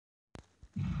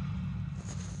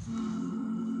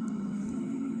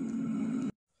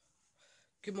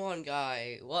Good morning,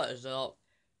 guys. What is up?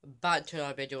 Back to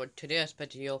another video. In today's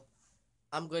video,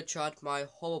 I'm going to charge my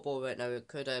horrible right now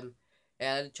because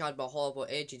I charged my horrible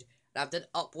ages, and I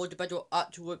didn't upload the video.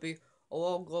 Actually, would be a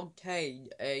long time.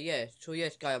 So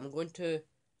yes, guys, I'm going to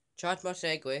charge my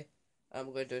Segway.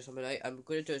 I'm going to do something right. I'm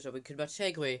going to do something because my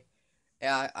Segway,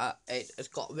 it's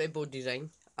got rainbow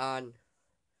design, and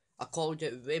I called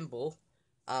it rainbow,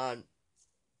 and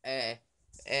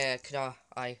can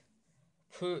I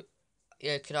put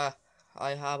can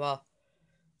I have a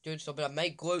doing something. I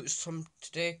might go out some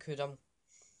today because I'm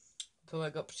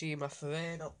going up to see my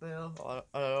friend up there. I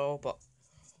don't know, but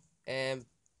um,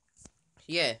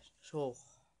 yeah. So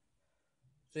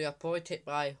yeah, I'll probably take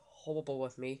my hoverboard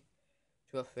with me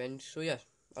to a friend. So yeah,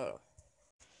 I don't know.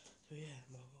 So yeah,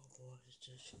 my hoverboard is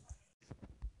just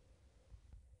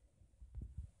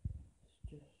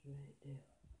right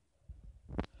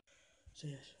there. So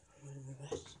yes, I'm gonna move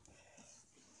this.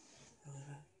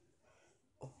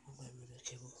 Oh, I'm gonna move the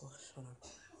cable across. Hold on.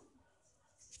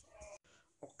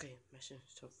 Okay, missing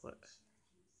stuff like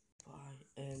bye.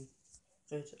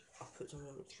 Guys, I'll put something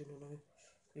on the screen now.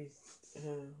 Please,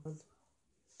 and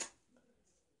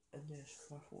yes,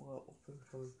 fast forward open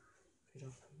from because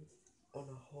I'm on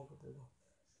a horrible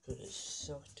because it's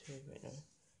so too right now.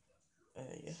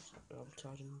 Yes, I'm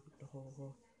charging the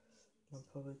horrible. I'm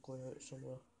probably going out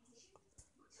somewhere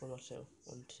for myself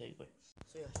on the Segway.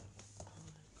 So yeah,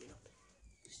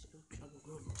 I'm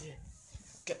going to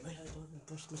get my head on and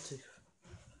brush my teeth.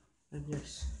 And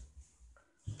yes,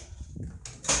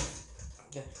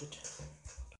 yeah, good.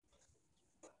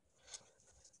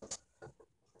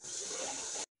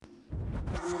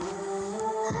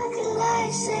 Like it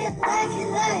like, say it like it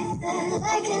like that,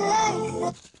 like it like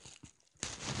that.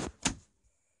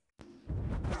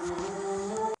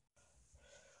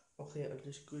 Okay, I'm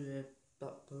just going to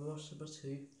back the rest of my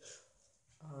teeth.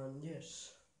 And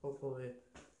yes, hopefully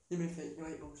you may think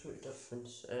right also a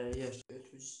difference. Yes,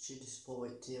 it was to display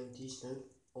DLDs now,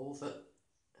 all of it.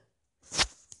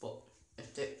 But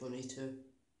if they need to,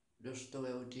 there's still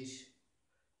LEDs,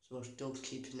 so we're still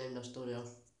keeping them, they're still there.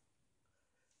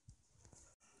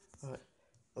 Right,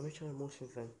 let me try a motion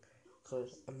thing,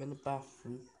 because I'm in the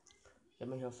bathroom, get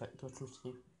my hair fit, touch my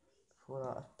teeth. Before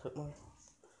that I put my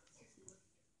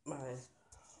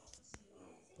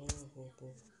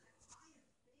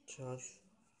charge.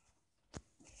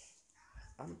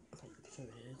 So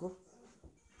there you go.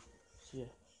 So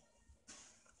yeah.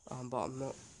 But I'm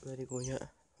not ready to go yet.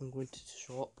 I'm going to the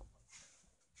shop.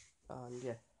 And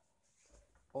yeah.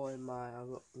 On my I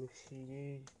got my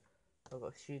CD. I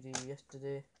got a CD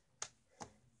yesterday.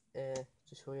 To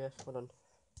show you. Hold on.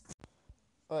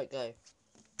 Alright guys.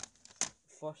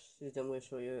 First CD I'm going to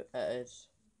show you it is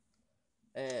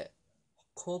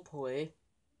Coldplay.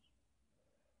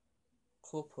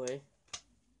 Coldplay.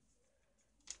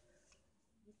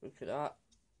 Look at that.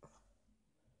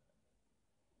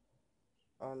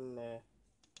 And the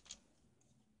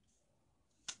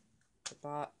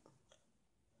back.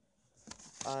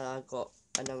 And I got,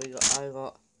 and then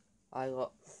I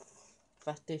got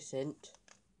 50 cent.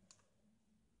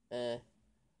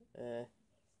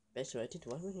 Best rated.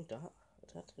 Why would you do that?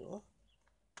 What's that? What?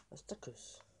 That's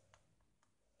stickers.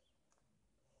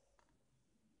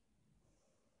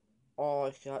 Oh,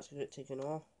 you can actually get it taken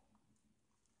off.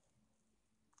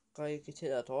 Guy, you can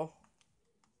take that off.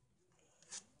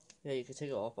 Yeah, you can take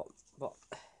it off, but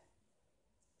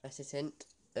 50 cent.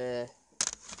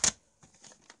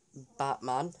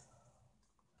 Batman.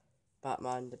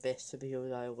 Batman, the best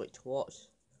superhero I like to watch.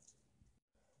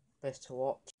 Best to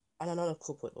watch. And another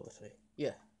Coldplay, obviously.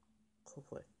 Yeah,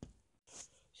 Coldplay.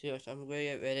 Seriously, I'm going to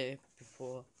get ready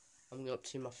before I'm going to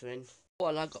see my friend. Oh,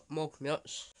 and I got more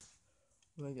nuts.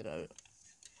 Let me get out.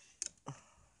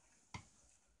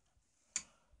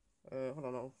 Hold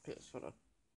on, I'll put this on.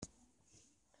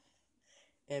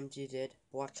 MGZ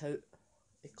Blackout,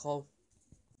 it's called.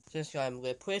 This guy, I'm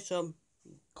going to play some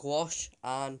squash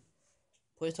and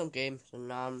play some games, and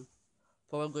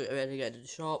probably going to get to the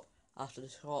shop. After the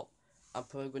shop, I'm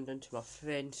probably going down to my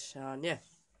friends, and yeah,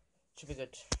 should be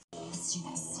good.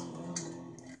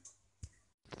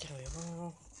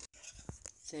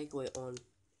 Segue on.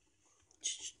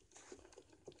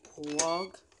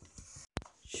 Plug.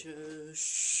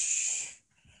 Shush.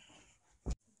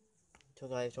 So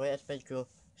guys, like this video,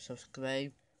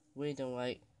 subscribe, read and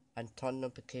like, and turn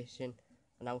notification,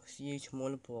 and I will see you tomorrow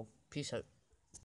in the vlog. Peace out.